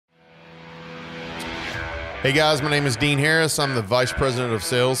Hey guys, my name is Dean Harris. I'm the Vice President of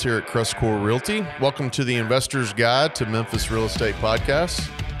Sales here at CrestCore Realty. Welcome to the Investor's Guide to Memphis Real Estate Podcast,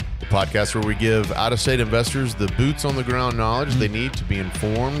 the podcast where we give out-of-state investors the boots on the ground knowledge they need to be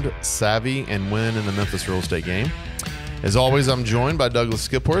informed, savvy, and win in the Memphis real estate game. As always, I'm joined by Douglas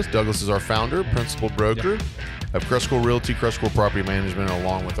Skipworth. Douglas is our founder, principal broker of CrestCore Realty, CrestCore Property Management,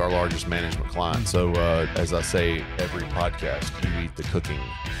 along with our largest management client. So as I say every podcast, you eat the cooking.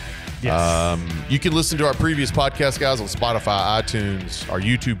 Yes. You can listen to our previous podcast, guys, on Spotify, iTunes, our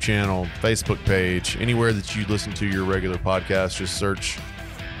YouTube channel, Facebook page, anywhere that you listen to your regular podcast. Just search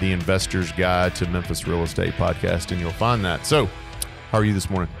the Investor's Guide to Memphis Real Estate Podcast, and you'll find that. So, how are you this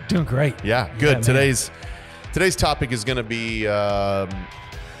morning? Doing great. Yeah, good. Yeah, Today's topic is going to be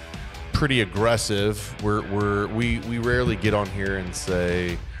pretty aggressive. We rarely get on here and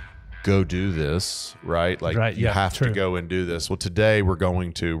say, go do this, right? Like right, you yeah, have true. to go and do this. Well, today we're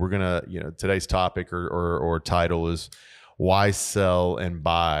going to, today's topic or title is why sell and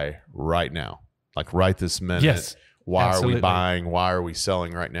buy right now? Like right this minute. Yes, why absolutely. are we buying? Why are we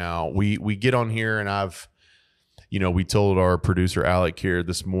selling right now? We get on here and we told our producer Alec here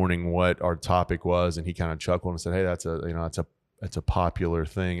this morning what our topic was, and he kind of chuckled and said, "Hey, that's a popular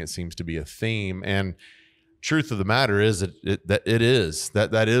thing. It seems to be a theme." And truth of the matter is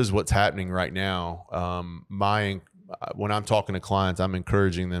that is what's happening right now. When I'm talking to clients, I'm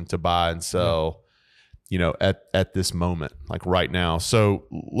encouraging them to buy and sell, at this moment, like right now. So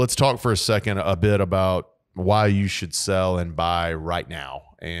let's talk for a second a bit about why you should sell and buy right now.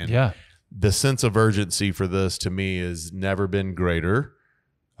 And the sense of urgency for this to me has never been greater.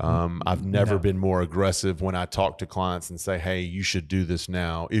 I've never been more aggressive when I talk to clients and say, hey, you should do this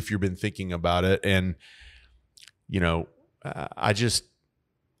now if you've been thinking about it. And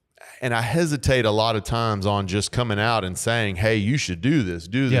I hesitate a lot of times on just coming out and saying, hey, you should do this,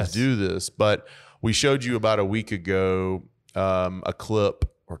 do this. But we showed you about a week ago a clip,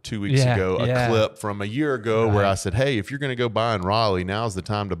 or 2 weeks ago, a clip from a year ago where I said, hey, if you're going to go buy in Raleigh, now's the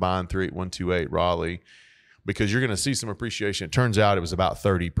time to buy in 38128 Raleigh, because you're going to see some appreciation. It turns out it was about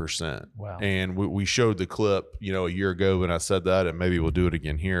 30%. Wow. And we showed the clip, a year ago when I said that, and maybe we'll do it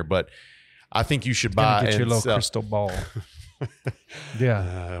again here. But I think you should buy get and your little sell. Crystal ball.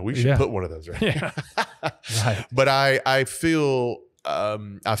 We should put one of those right. Yeah. Right. But I feel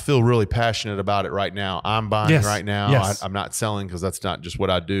really passionate about it right now. I'm buying right now. Yes. I'm not selling because that's not just what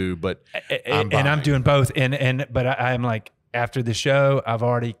I do. But I'm doing both. But I'm like, after the show, I've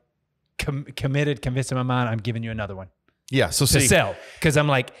already convinced in my mind, I'm giving you another one. Yeah, so to sell, because I'm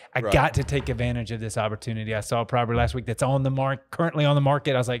like, I got to take advantage of this opportunity. I saw a property last week that's on the market, currently on the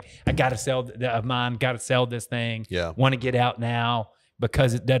market. I was like, I got to sell got to sell this thing. Yeah, want to get out now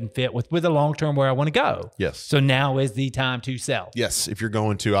because it doesn't fit with the long term where I want to go. Yes. So now is the time to sell. Yes, if you're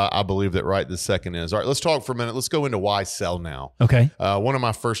going to, I believe that right this second is. All right, let's talk for a minute. Let's go into why sell now. Okay. One of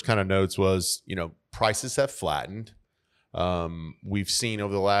my first kind of notes was, prices have flattened. We've seen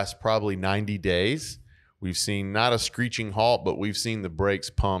over the last probably 90 days. We've seen not a screeching halt, but we've seen the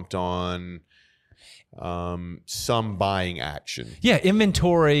brakes pumped on some buying action. Yeah,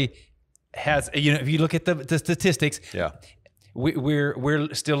 inventory has, if you look at the statistics,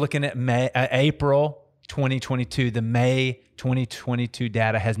 we're still looking at April 2022. The May 2022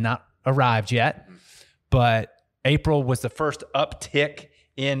 data has not arrived yet, but April was the first uptick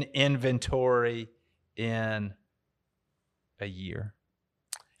in inventory in a year.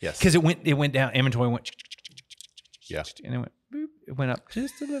 Yes, because it went down. Inventory went, and it went up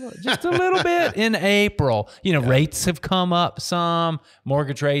just a little bit in April. Rates have come up some,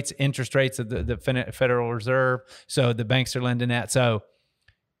 mortgage rates, interest rates of the Federal Reserve. So the banks are lending at. So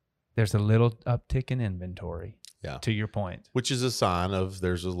there's a little uptick in inventory. Yeah, to your point, which is a sign of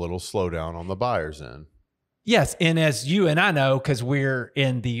there's a little slowdown on the buyer's end. Yes, and as you and I know, because we're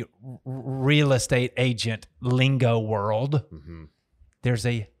in the real estate agent lingo world. There's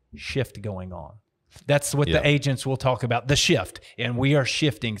a shift going on. That's what the agents will talk about, the shift, and we are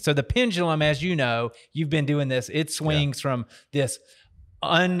shifting. So the pendulum, as you know, you've been doing this, it swings from this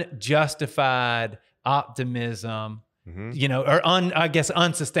unjustified optimism, I guess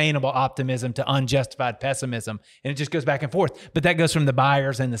unsustainable optimism to unjustified pessimism, and it just goes back and forth. But that goes from the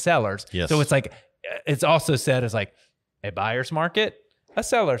buyers and the sellers. Yes. So it's like, it's also said as like a buyer's market, a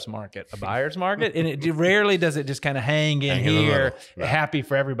seller's market, a buyer's market. And it rarely does it just kind of hang in here, happy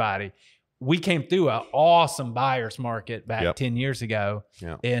for everybody. We came through an awesome buyer's market back 10 years ago.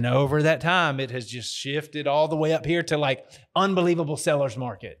 And over that time, it has just shifted all the way up here to like unbelievable seller's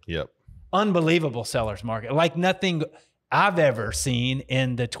market. Unbelievable seller's market. Like nothing I've ever seen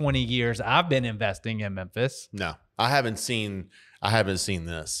in the 20 years I've been investing in Memphis. No, I haven't seen I haven't seen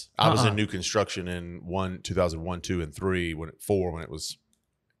this. I was in new construction in 2001, 2, and 3 when it was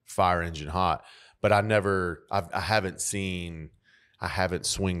fire engine hot, but I haven't seen it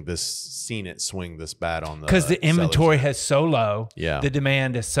swing this bad on the, because the inventory has so low. Yeah. The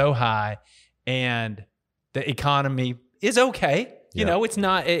demand is so high, and the economy is okay. You know, it's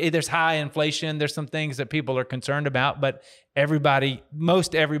not, there's high inflation. There's some things that people are concerned about, but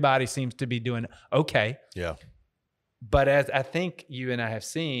most everybody seems to be doing okay. Yeah. But as I think you and I have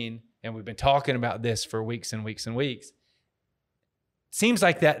seen, and we've been talking about this for weeks and weeks and weeks, seems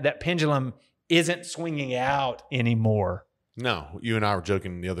like that pendulum isn't swinging out anymore. No, you and I were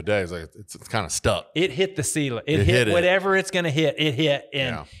joking the other day. It's like it's kind of stuck. It hit the ceiling. It hit whatever it's going to hit. It hit,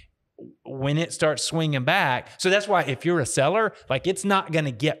 and when it starts swinging back, so that's why if you're a seller, like it's not going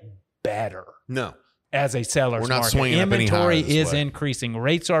to get better. No, as a seller's we're not market. swinging Inventory up any higher is increasing.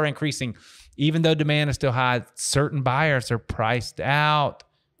 Rates are increasing. Even though demand is still high, certain buyers are priced out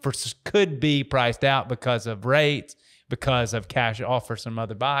could be priced out because of rates, because of cash offers from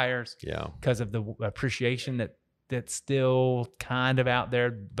other buyers, because of the appreciation that's still kind of out there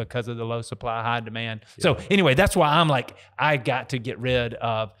because of the low supply, high demand. So anyway, that's why I'm like, I got to get rid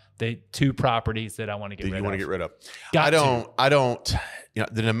of the 2 properties that I want to get rid of. You want to get rid of? I don't. You know,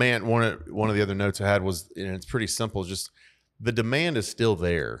 the demand. One of the other notes I had was, and it's pretty simple. Just the demand is still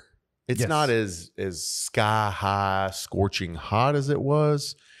there. It's not as sky high, scorching hot as it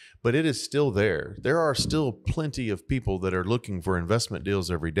was, but it is still there. There are still plenty of people that are looking for investment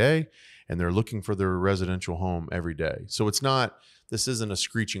deals every day, and they're looking for their residential home every day. So this isn't a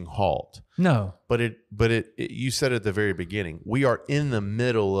screeching halt. No. But you said at the very beginning, we are in the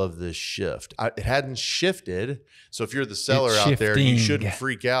middle of this shift. It hadn't shifted. So if you're the seller out there, you shouldn't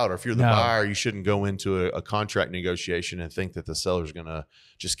freak out. Or if you're the buyer, you shouldn't go into a contract negotiation and think that the seller's going to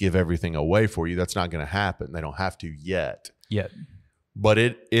just give everything away for you. That's not going to happen. They don't have to yet. But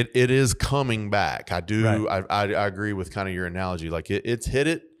it is coming back. I do. Right. I agree with kind of your analogy. Like it's hit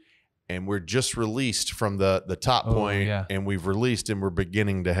it. And we're just released from the top point, and we've released, and we're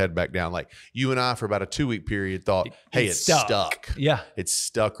beginning to head back down. Like you and I, for about a 2-week period, thought, "Hey, it's stuck. Yeah, it's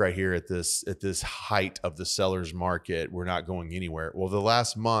stuck right here at this height of the seller's market. We're not going anywhere." Well, the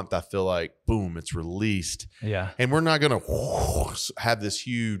last month, I feel like, boom, it's released. Yeah, and we're not going to have this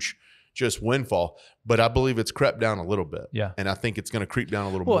huge just windfall, but I believe it's crept down a little bit. Yeah, and I think it's going to creep down a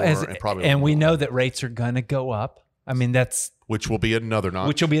little more, and probably. And we know that rates are going to go up. I mean, which will be another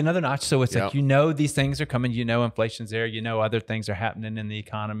notch. So it's like, these things are coming, inflation's there, other things are happening in the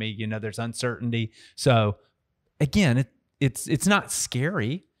economy, there's uncertainty. So again, it's not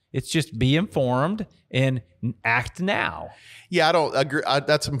scary. It's just be informed and act now. Yeah, I don't agree.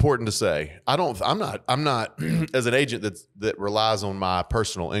 That's important to say. I'm not as an agent that relies on my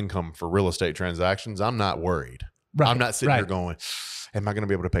personal income for real estate transactions. I'm not worried. Right. I'm not sitting here going, am I going to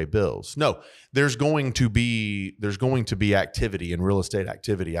be able to pay bills? No, there's going to be activity in real estate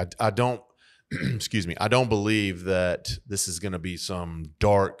activity. I don't, excuse me. I don't believe that this is going to be some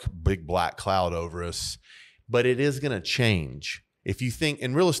dark, big black cloud over us, but it is going to change. If you think,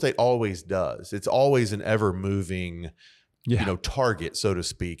 and real estate always does, it's always an ever moving, target, so to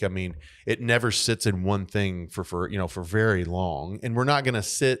speak. I mean, it never sits in one thing for very long, and we're not going to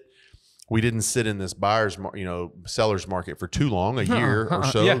sit. We didn't sit in this seller's market for too long, a year or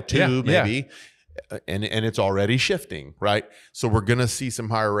so, maybe. And it's already shifting, right? So we're going to see some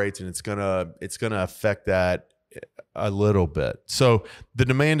higher rates, and it's going to affect that a little bit. So the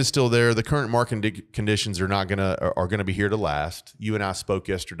demand is still there. The current market conditions are going to be here to last. You and I spoke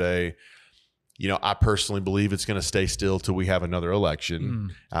yesterday. I personally believe it's going to stay still till we have another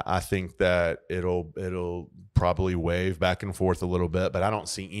election. I think that it'll probably wave back and forth a little bit, but I don't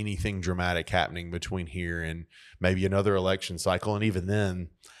see anything dramatic happening between here and maybe another election cycle. And even then,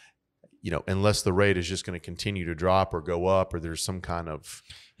 unless the rate is just going to continue to drop or go up, or there's some kind of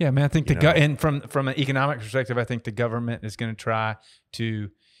I think and from an economic perspective, I think the government is going to try to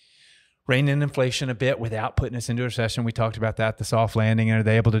rein in inflation a bit without putting us into a recession. We talked about that, the soft landing. Are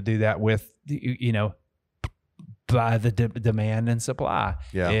they able to do that with, by the demand and supply?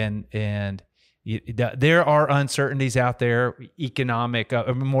 Yeah. And there are uncertainties out there, economic,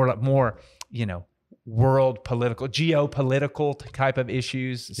 more, world political, geopolitical type of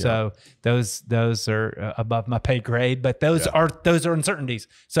issues. Yeah. So those are above my pay grade, but those are uncertainties.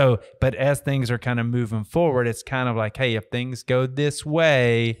 So, but as things are kind of moving forward, it's kind of like, hey, if things go this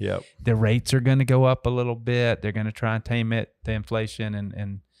way, the rates are going to go up a little bit. They're going to try and tame the inflation.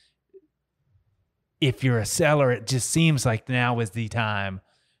 And if you're a seller, it just seems like now is the time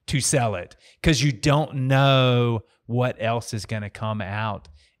to sell it, because you don't know what else is going to come out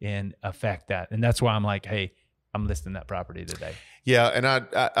and affect that. And that's why I'm like, hey, I'm listing that property today. Yeah, and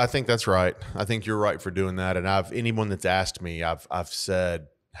I think that's right. I think you're right for doing that. And anyone that's asked me, I've said,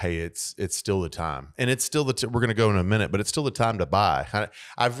 hey, it's still the time, and it's still we're going to go in a minute, but it's still the time to buy.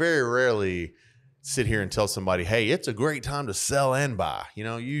 I very rarely sit here and tell somebody, hey, it's a great time to sell and buy.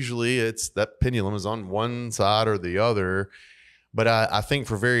 Usually it's that pendulum is on one side or the other. But I think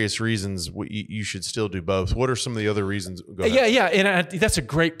for various reasons, you should still do both. What are some of the other reasons? Go ahead. Yeah. And that's a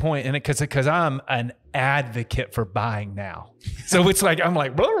great point. And because I'm an advocate for buying now. So it's like, I'm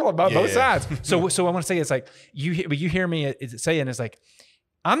like, blah, blah, blah, both sides. So I want to say, it's like, you hear me saying, it's like,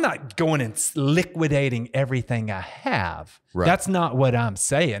 I'm not going and liquidating everything I have. Right. That's not what I'm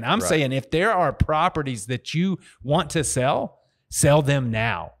saying. I'm saying if there are properties that you want to sell them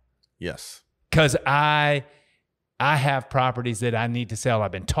now. Yes. Because I have properties that I need to sell.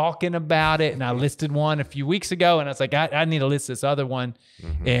 I've been talking about it, and I listed one a few weeks ago, and I was like, I need to list this other one,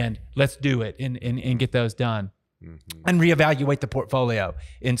 and let's do it and get those done and reevaluate the portfolio.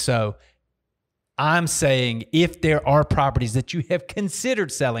 And so I'm saying if there are properties that you have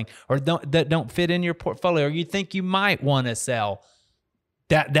considered selling or that don't fit in your portfolio, or you think you might want to sell,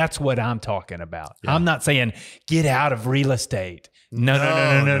 that's what I'm talking about. Yeah. I'm not saying get out of real estate. No.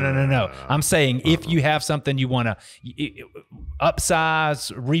 I'm saying if you have something you want to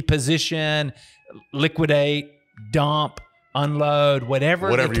upsize, reposition, liquidate, dump, unload,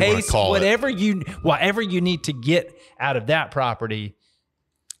 whatever the case, whatever you need to get out of that property.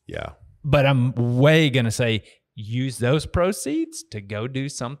 Yeah. But I'm way going to say use those proceeds to go do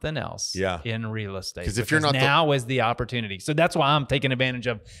something else in real estate. Because if you're not now is the opportunity. So that's why I'm taking advantage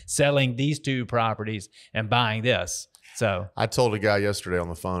of selling these two properties and buying this. So I told a guy yesterday on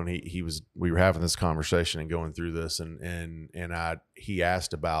the phone, we were having this conversation and going through this, and he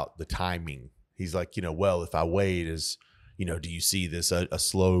asked about the timing. He's like, well, if I wait, do you see this a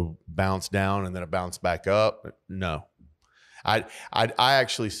slow bounce down and then a bounce back up? No. I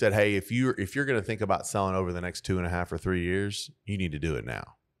actually said, hey, if you're going to think about selling over the next 2.5 or 3 years, you need to do it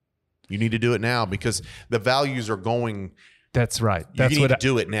now. You need to do it now because the values are going. That's right. You need to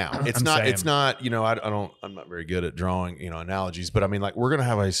do it now. It's not. I'm not very good at drawing analogies, but I mean, like, we're going to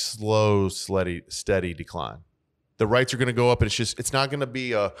have a slow, steady decline. The rates are going to go up, and it's not going to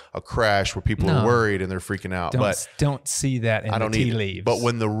be a crash where people are worried and they're freaking out. Don't see that in the tea leaves. But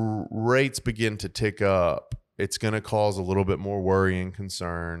when the rates begin to tick up, it's going to cause a little bit more worry and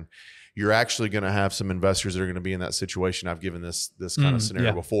concern. You're actually going to have some investors that are going to be in that situation. I've given this kind of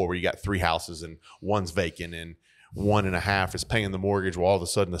scenario before, where you got 3 houses and one's vacant and 1.5 is paying the mortgage. Well, all of a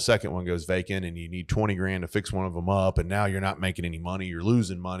sudden the second one goes vacant and you need 20 grand to fix one of them up. And now you're not making any money. You're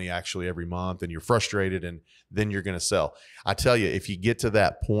losing money actually every month, and you're frustrated, and then you're going to sell. I tell you, if you get to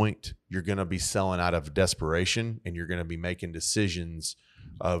that point, you're going to be selling out of desperation, and you're going to be making decisions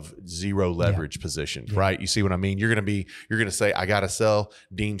of zero leverage position, right? You see what I mean? You're going to say, I got to sell.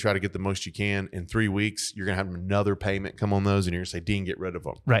 Dean, try to get the most you can. In 3 weeks, you're going to have another payment come on those, and you're going to say, Dean, get rid of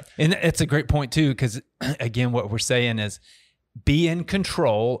them. Right. And it's a great point too, because again, what we're saying is be in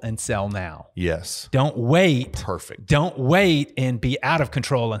control and sell now. Yes. Don't wait. Perfect. Don't wait and be out of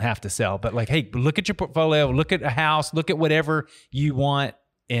control and have to sell. But like, hey, look at your portfolio, look at a house, look at whatever you want,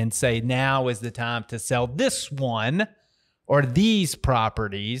 and say, now is the time to sell this one or these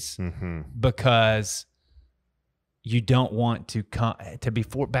properties, because you don't want to be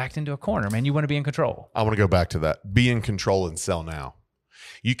backed into a corner, man. You want to be in control. I want to go back to that. Be in control and sell now.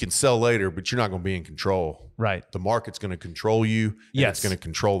 You can sell later, but you're not going to be in control. Right. The market's going to control you. And it's going to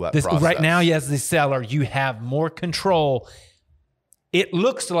control that process. Right now, as the seller, you have more control. It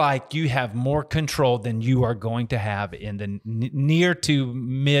looks like you have more control than you are going to have in the near to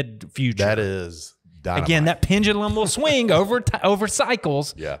mid future. That is dynamite. Again, that pendulum will swing over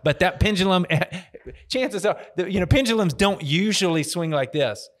cycles. Yeah. But that pendulum, chances are, pendulums don't usually swing like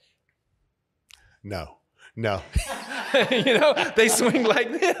this. No. They swing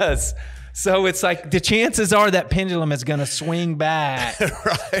like this. So it's like the chances are that pendulum is going to swing back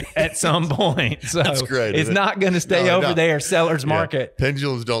at some point. So that's great. It's not going to stay over there, seller's market.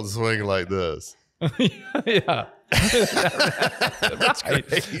 Pendulums don't swing like this. Yeah. That's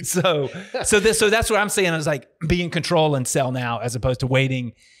right. So that's what I'm saying. Is like, be in control and sell now, as opposed to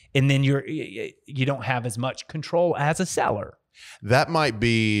waiting, and then you don't have as much control as a seller.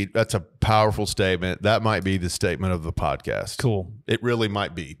 That's a powerful statement. That might be the statement of the podcast. Cool. It really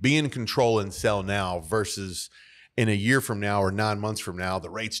might be. Be in control and sell now versus in a year from now or 9 months from now, the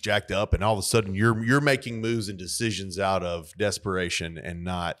rate's jacked up, and all of a sudden you're making moves and decisions out of desperation and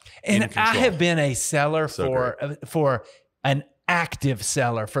not in control. I have been a seller for an active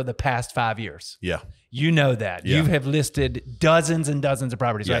seller for the past 5 years. Yeah. You know that. Yeah. You have listed dozens and dozens of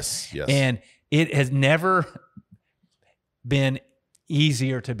properties, yes, right? Yes. And it has never been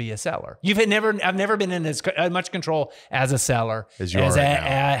easier to be a seller. I've never been in as much control as a seller as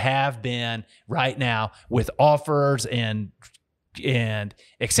I have been right now, with offers and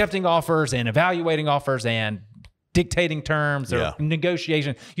accepting offers and evaluating offers and dictating terms or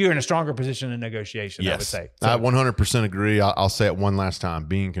negotiation. You're in a stronger position in negotiation, I would say. So, I 100% agree. I'll say it one last time.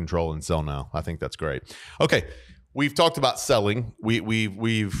 Be in control and sell now. I think that's great. Okay. We've talked about selling. We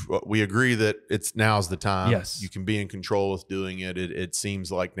agree that now's the time. Yes. You can be in control with doing it. It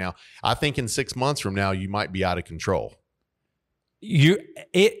seems like now. I think in 6 months from now, you might be out of control.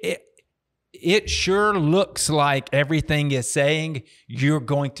 It sure looks like everything is saying you're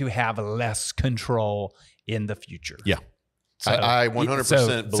going to have less control in the future. Yeah. So, I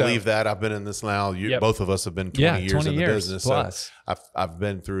 100% believe that. I've been in this now. Both of us have been 20 years in the business. Plus. So I've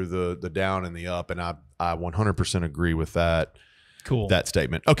been through the down and the up, and I 100% agree with that. Cool. That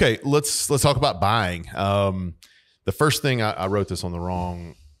statement. Okay, let's talk about buying. The first thing I wrote this on the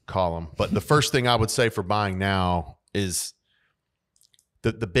wrong column, but the first thing I would say for buying now is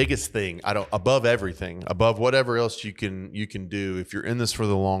the biggest thing. Above everything, above whatever else you can do. If you're in this for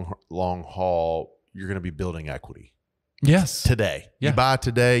the long haul, you're going to be building equity. Yes. Today. Yeah. You buy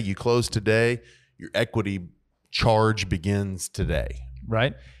today, you close today, your equity charge begins today.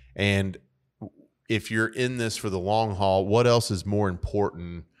 Right. And if you're in this for the long haul, what else is more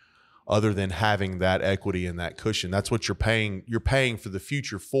important other than having that equity and that cushion? That's what you're paying. You're paying for the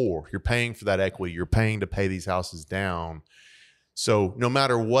future for. You're paying for that equity. You're paying to pay these houses down. So no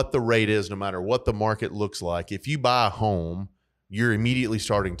matter what the rate is, no matter what the market looks like, if you buy a home, you're immediately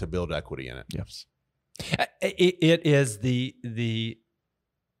starting to build equity in it. Yes. It is the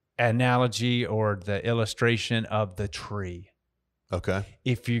analogy or the illustration of the tree. Okay.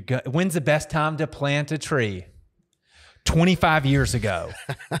 When's the best time to plant a tree? 25 years ago.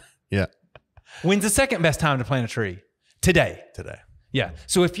 Yeah. When's the second best time to plant a tree? Today. Yeah.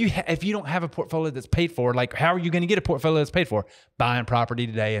 So if you don't have a portfolio that's paid for, like, how are you going to get a portfolio that's paid for? Buying property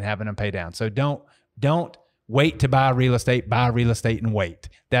today and having them pay down. So don't wait to buy real estate. Buy real estate and wait.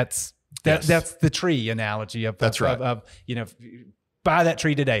 That's the tree analogy of that's right. Of buy that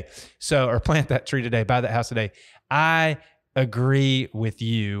tree today. Or plant that tree today. Buy that house today. I agree with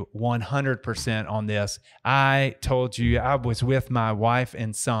you 100% on this. I told you I was with my wife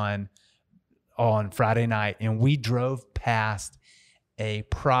and son on Friday night, and we drove past a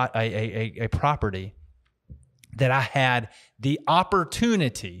property that I had the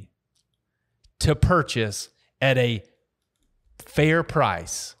opportunity to purchase at a fair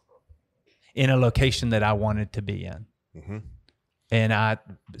price in a location that I wanted to be in. Mm-hmm. And I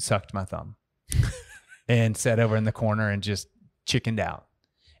sucked my thumb and sat over in the corner and just chickened out.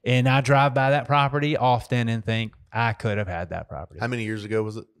 And I drive by that property often and think I could have had that property. How many years ago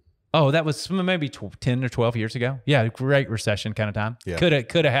was it? Oh, that was maybe 10 or 12 years ago. Yeah, Great Recession kind of time. Yeah. Coulda,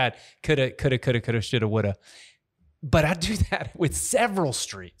 shoulda, woulda. But I do that with several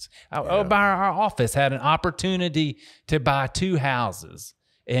streets. Our office had an opportunity to buy 2 houses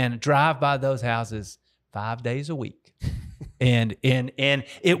and drive by those houses 5 days a week. and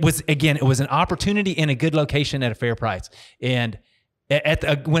it was an opportunity in a good location at a fair price. And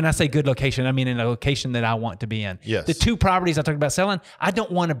when I say good location, I mean in a location that I want to be in. Yes. The 2 properties I talked about selling, I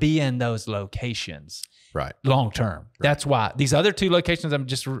don't want to be in those locations. Right. Long term. Right. That's why these other 2 locations I'm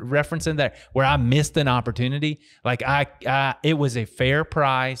just referencing that where I missed an opportunity. Like it was a fair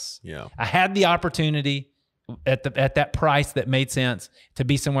price. Yeah. I had the opportunity at that price that made sense to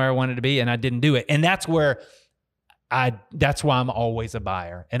be somewhere I wanted to be, and I didn't do it. And that's why I'm always a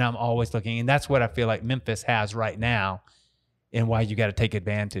buyer and I'm always looking. And that's what I feel like Memphis has right now, and why you got to take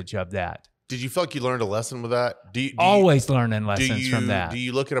advantage of that. Did you feel like you learned a lesson with that? Always learning lessons from that. Do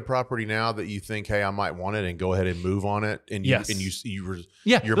you look at a property now that you think, hey, I might want it, and go ahead and move on it? And yes.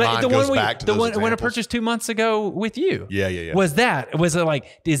 Your mind goes back to those examples? When I purchased 2 months ago with you. Yeah. Was it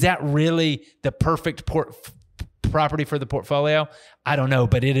like, is that really the perfect property for the portfolio? I don't know,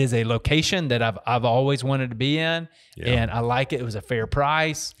 but it is a location that I've always wanted to be in, and I like it. It was a fair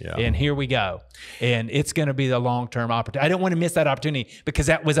price, and here we go. And it's going to be the long-term opportunity. I don't want to miss that opportunity because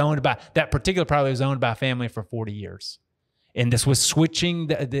that particular property was owned by a family for 40 years. And this was switching.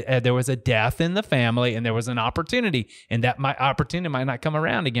 There was a death in the family, and there was an opportunity, and opportunity might not come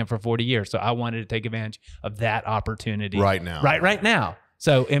around again for 40 years. So I wanted to take advantage of that opportunity right now. Right now.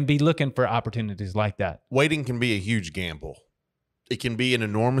 So, and be looking for opportunities like that. Waiting can be a huge gamble. It can be an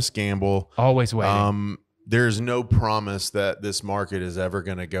enormous gamble. Always waiting. There's no promise that this market is ever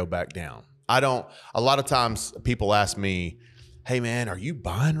going to go back down. A lot of times people ask me, hey man, are you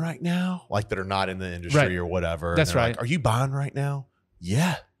buying right now? Like, that are not in the industry or whatever. That's right. Like, are you buying right now?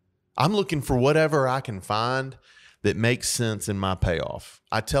 Yeah. I'm looking for whatever I can find that makes sense in my payoff.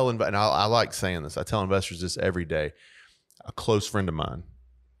 I tell, and I like saying this, I tell investors this every day. A close friend of mine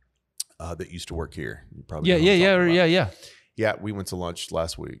that used to work here. You probably know what I'm talking about. Yeah, we went to lunch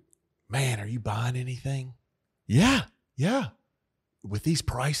last week. Man, are you buying anything? Yeah. With these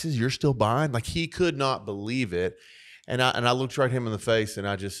prices, you're still buying? Like, he could not believe it. And I looked right him in the face and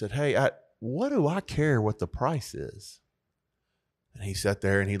I just said, hey, what do I care what the price is? And he sat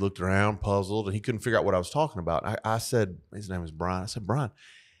there and he looked around puzzled and he couldn't figure out what I was talking about. I said, his name was Brian. I said, Brian,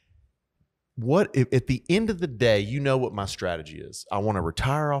 what if at the end of the day, you know what my strategy is? I want to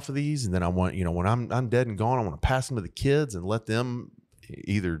retire off of these. And then I want, when I'm dead and gone, I want to pass them to the kids and let them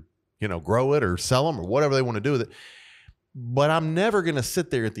either, grow it or sell them or whatever they want to do with it. But I'm never going to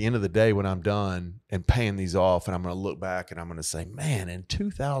sit there at the end of the day when I'm done and paying these off. And I'm going to look back and I'm going to say, man, in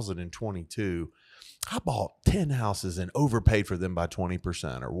 2022, I bought 10 houses and overpaid for them by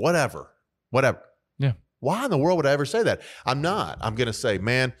 20% or whatever. Yeah. Why in the world would I ever say that? I'm not. I'm going to say,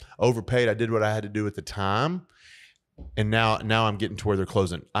 man, overpaid. I did what I had to do at the time. And now I'm getting to where they're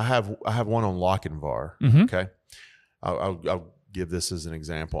closing. I have one on Lochinvar. Mm-hmm. Okay. I'll give this as an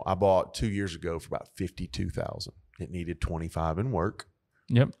example. I bought 2 years ago for about $52,000. It needed 25 in work.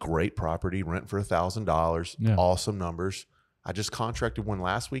 Yep. Great property, rent for $1,000. Yeah. Awesome numbers. I just contracted one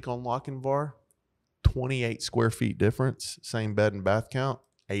last week on Lochinvar. 28 square feet difference, same bed and bath count,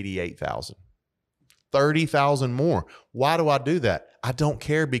 88,000. 30,000 more. Why do I do that? I don't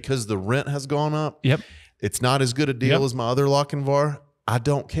care because the rent has gone up. Yep. It's not as good a deal as my other Lochinvar. I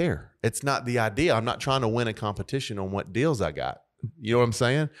don't care. It's not the idea. I'm not trying to win a competition on what deals I got. You know what I'm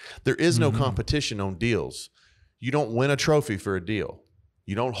saying? There is no competition on deals. You don't win a trophy for a deal.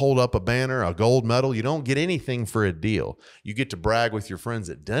 You don't hold up a banner, a gold medal. You don't get anything for a deal. You get to brag with your friends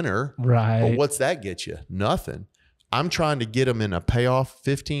at dinner. Right. But what's that get you? Nothing. I'm trying to get them in a payoff,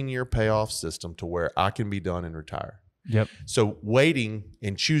 15-year payoff system to where I can be done and retire. Yep. So waiting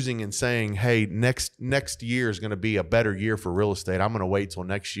and choosing and saying, hey, next year is going to be a better year for real estate. I'm going to wait till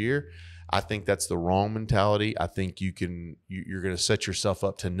next year. I think that's the wrong mentality. I think you're going to set yourself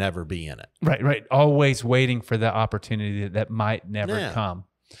up to never be in it. Right. Always waiting for the opportunity that might never come.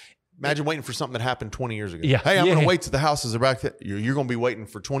 Imagine waiting for something that happened 20 years ago. Yeah. Hey, I'm going to wait till the houses are back. You're going to be waiting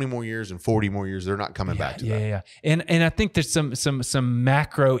for 20 more years and 40 more years. They're not coming back to that. Yeah. And I think there's some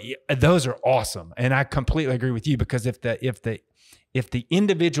macro, those are awesome. And I completely agree with you because if the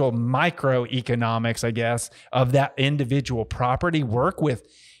individual microeconomics, I guess, of that individual property work with,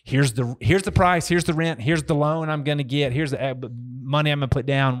 here's the price, here's the rent, here's the loan I'm going to get, here's the money I'm going to put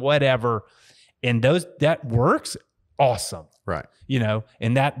down, whatever. And that works. Awesome. Right.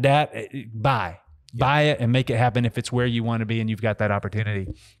 And that buy it and make it happen if it's where you want to be and you've got that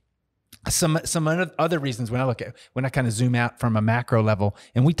opportunity. Some other reasons when I kind of zoom out from a macro level,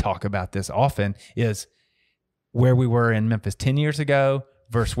 and we talk about this often, is where we were in Memphis 10 years ago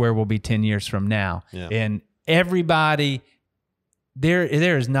versus where we'll be 10 years from now. Yeah. And everybody, there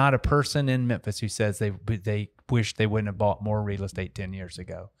is not a person in Memphis who says they wish they wouldn't have bought more real estate 10 years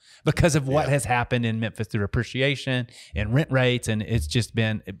ago because of what has happened in Memphis through appreciation and rent rates. And it's just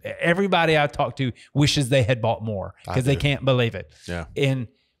been, everybody I've talked to wishes they had bought more because they can't believe it. Yeah. And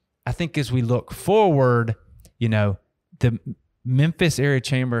I think as we look forward, the Memphis Area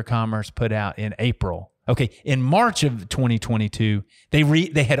Chamber of Commerce put out in April. Okay, in March of 2022,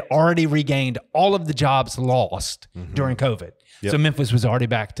 they had already regained all of the jobs lost during COVID. Yep. So Memphis was already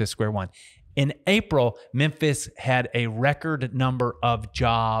back to square one. In April, Memphis had a record number of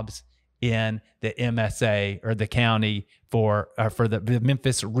jobs in the MSA or the county for the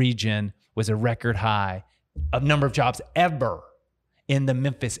Memphis region was a record high of number of jobs ever in the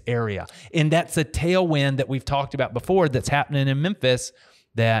Memphis area. And that's a tailwind that we've talked about before that's happening in Memphis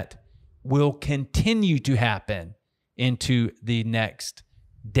that will continue to happen into the next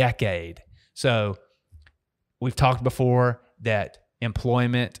decade. So we've talked before that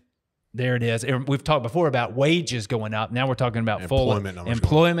employment, there it is. And we've talked before about wages going up. Now we're talking about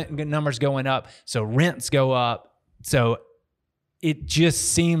employment numbers going up. So rents go up. So it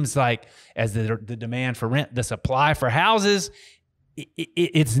just seems like as the demand for rent, the supply for houses,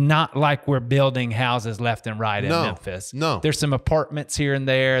 it's not like we're building houses left and right in Memphis. No. There's some apartments here and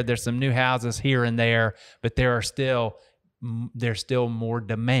there. There's some new houses here and there, but there's still more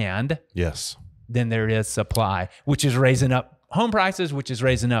demand than there is supply, which is raising up home prices, which is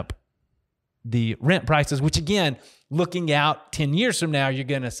raising up the rent prices, which again, looking out 10 years from now, you're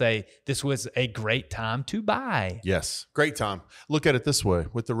going to say this was a great time to buy. Yes. Great time. Look at it this way.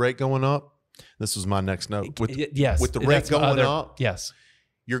 With the rate going up, this was my next note. With the rate going up, yes,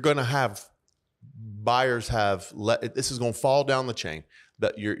 you're going to have buyers this is going to fall down the chain.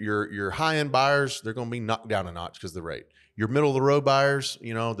 that your high end buyers, they're going to be knocked down a notch because of the rate. Your middle of the road buyers,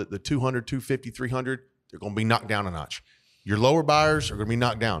 you know, the 200, 250, 300, they're going to be knocked down a notch. Your lower buyers are going to be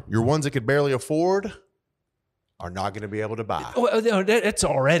knocked down. Your ones that could barely afford are not going to be able to buy. Well, it's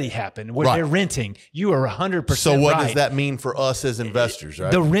already happened. When they're renting, you are 100% So what does that mean for us as investors,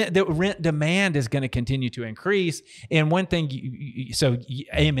 right? The rent demand is going to continue to increase. And one thing,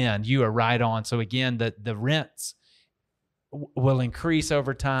 amen, you are right on. So again, the rents will increase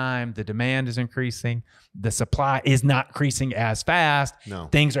over time. The demand is increasing. The supply is not increasing as fast. No.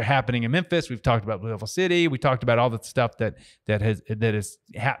 Things are happening in Memphis. We've talked about Louisville City. We talked about all the stuff that is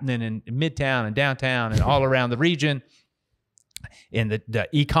happening in Midtown and downtown and all around the region. And the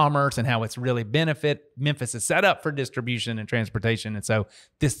e-commerce and how it's really benefit. Memphis is set up for distribution and transportation. And so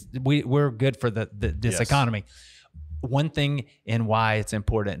we're good for this economy. One thing and why it's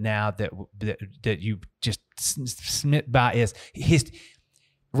important now that you just snip by is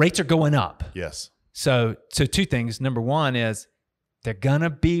rates are going up. Yes. So two things. Number one is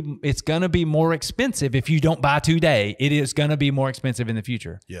it's gonna be more expensive if you don't buy today. It is gonna be more expensive in the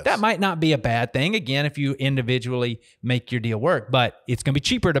future. Yes. That might not be a bad thing, again, if you individually make your deal work, but it's gonna be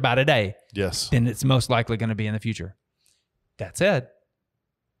cheaper to buy today. Yes. Than it's most likely gonna be in the future. That said,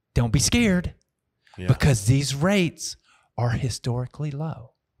 don't be scared. Yeah. Because these rates are historically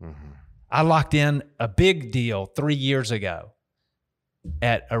low. Mm-hmm. I locked in a big deal 3 years ago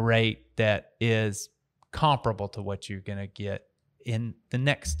at a rate that is comparable to what you're going to get in the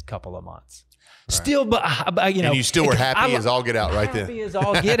next couple of months. Right. Still, but you know, and you still were happy as all get out right then. Happy as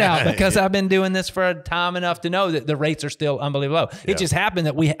all get out because I've been doing this for a time enough to know that the rates are still unbelievable low. It just happened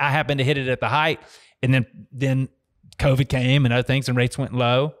that I happened to hit it at the height, and then COVID came and other things, and rates went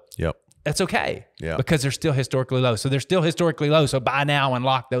low. Yep. That's okay. Yeah. Because they're still historically low. So they're still historically low. So buy now and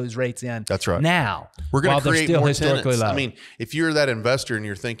lock those rates in. That's right. Now. We're going to create still more historically tenants. low. I mean, if you're that investor and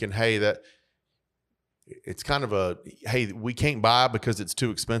you're thinking, hey, that it's kind of hey, we can't buy because it's too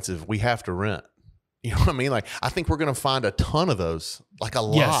expensive. We have to rent. You know what I mean? Like, I think we're going to find a ton of those, like a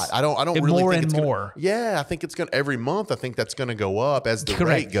lot. I don't really more think and it's more. Yeah, I think it's going to every month. I think that's going to go up as the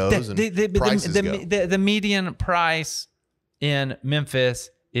rate goes and prices go. The median price in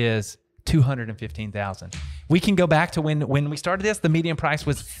Memphis is $215,000. We can go back to when we started this. The median price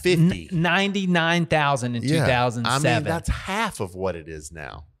was $99,000 in 2007. I mean, that's half of what it is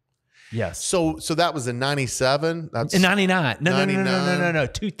now. Yes. So that was in 97. That's in 99. No.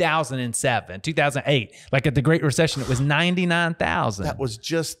 2007, 2008. Like at the Great Recession, it was 99,000. That was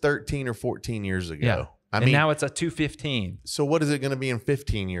just 13 or 14 years ago. Yeah. I mean, now it's a 215. So what is it going to be in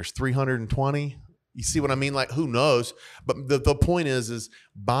 15 years? 320? You see what I mean? Like, who knows? But the point is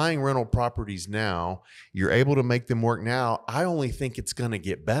buying rental properties now, you're able to make them work now. I only think it's going to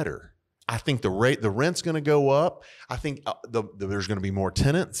get better. I think the rent's going to go up. I think there's going to be more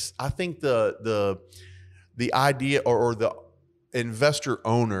tenants. I think the idea or the investor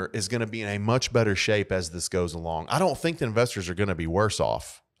owner is going to be in a much better shape as this goes along. I don't think the investors are going to be worse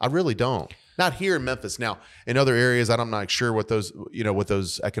off. I really don't. Not here in Memphis. Now, in other areas, I'm not sure what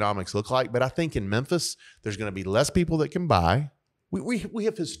those economics look like, but I think in Memphis, there's going to be less people that can buy. We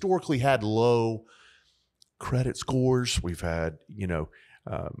have historically had low credit scores. We've had,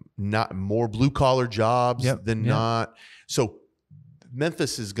 not more blue collar jobs than not. So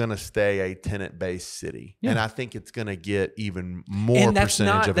Memphis is going to stay a tenant-based city, and I think it's going to get even more percentage of a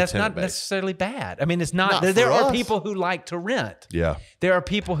tenant base. That's not necessarily bad. I mean, it's not. There are people who like to rent. Yeah, there are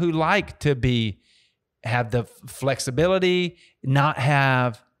people who like to have the flexibility, not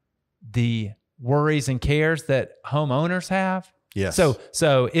have the worries and cares that homeowners have. Yes.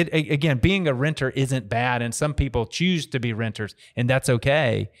 So again, being a renter isn't bad, and some people choose to be renters, and that's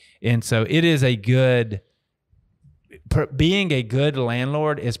okay. And so it is being a good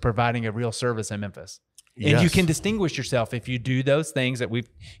landlord is providing a real service in Memphis. And you can distinguish yourself if you do those things that we've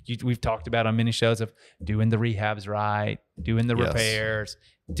talked about on many shows of doing the rehabs right, doing the repairs,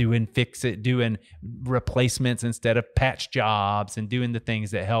 doing replacements instead of patch jobs, and doing the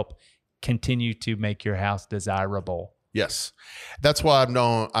things that help continue to make your house desirable. Yes. That's why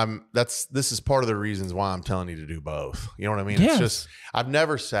this is part of the reasons why I'm telling you to do both. You know what I mean? Yes. It's just, I've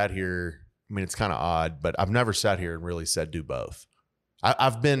never sat here. I mean, it's kind of odd, but I've never sat here and really said do both.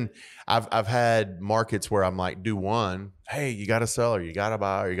 I've had markets where I'm like, do one. Hey, you got to sell, or you got to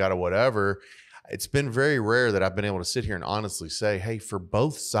buy, or you got to whatever. It's been very rare that I've been able to sit here and honestly say, hey, for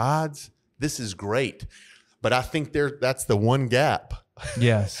both sides, this is great. But I think that's the one gap.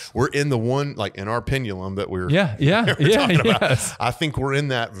 Yes. We're in the one, like in our pendulum that we're talking about. Yes. I think we're in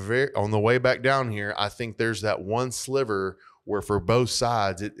that on the way back down here. I think there's that one sliver where for both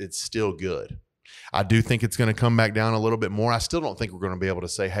sides, it's still good. I do think it's going to come back down a little bit more. I still don't think we're going to be able to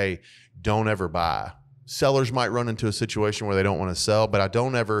say, hey, don't ever buy. Sellers might run into a situation where they don't want to sell, but I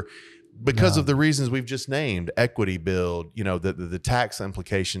don't ever, because of the reasons we've just named, equity build, you know, the tax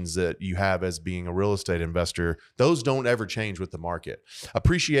implications that you have as being a real estate investor, those don't ever change with the market.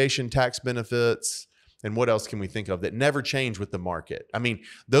 Appreciation, tax benefits, and what else can we think of that never change with the market? I mean,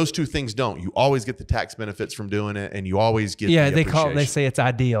 those two things don't. You always get the tax benefits from doing it, and you always get they say it's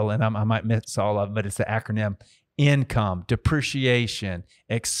I.D.E.A.L, and I might miss all of them, but it's the acronym: income, depreciation,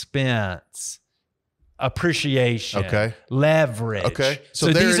 expense, appreciation, leverage. Okay.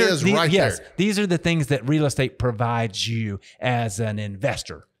 So there it is right there. These are the things that real estate provides you as an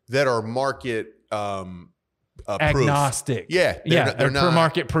investor. That are market agnostic. Yeah. They're not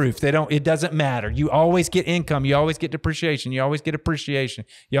market proof. It doesn't matter. You always get income. You always get depreciation. You always get appreciation.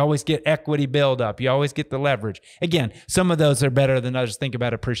 You always get equity buildup. You always get the leverage. Again, some of those are better than others. Think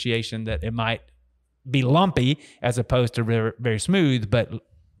about appreciation, that it might be lumpy as opposed to very, very smooth,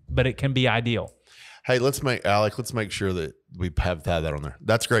 but it can be ideal. Hey, Alec, let's make sure that we have had that on there.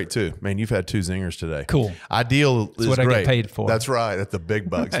 That's great too. Man, you've had 2 zingers today. Cool. I.D.E.A.L is what great. I get paid for. That's right. That's the big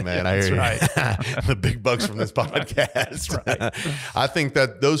bucks, man. I hear you. The big bucks from this podcast. That's right. I think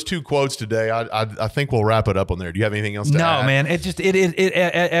that those 2 quotes today, I think we'll wrap it up on there. Do you have anything else to add? No, man.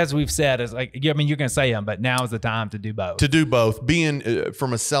 It as we've said, is like, I mean, you can say them, but now is the time to do both. To do both. Being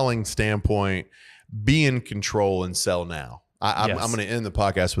from a selling standpoint, be in control and sell now. I'm going to end the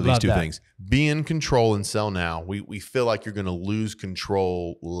podcast with these 2 things. Be in control and sell now. We feel like you're going to lose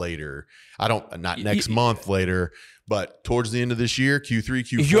control later. Not next month later, but towards the end of this year, Q3,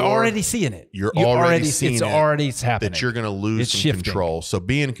 Q4. You're already seeing it. You're already seeing it's already happening. That you're going to lose some control. So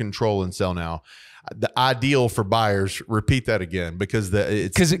be in control and sell now. The ideal for buyers, repeat that again, because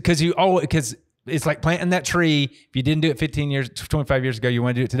it's like planting that tree. If you didn't do it 15 years, 25 years ago, you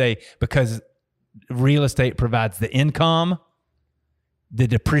want to do it today, because real estate provides the income, the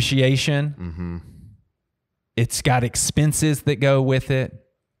depreciation. It's got expenses that go with it.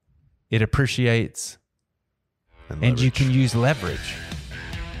 It appreciates. And you can use leverage.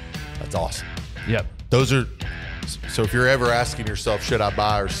 That's awesome. Yep. So if you're ever asking yourself, should I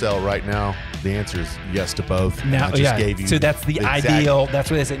buy or sell right now? The answer is yes to both. Now, so that's the ideal. That's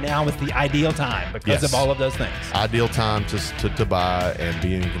what they say. Now is the ideal time because of all of those things. Ideal time to buy and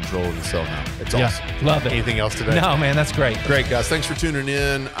be in control of the sell now. It's awesome. Love it. Anything else today? No, man, that's great. Great, guys. Thanks for tuning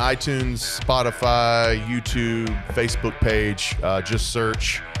in. iTunes, Spotify, YouTube, Facebook page. Just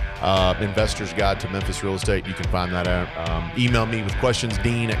search Investor's Guide to Memphis Real Estate. You can find that out. Email me with questions,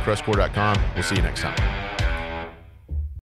 dean@crestcore.com. We'll see you next time.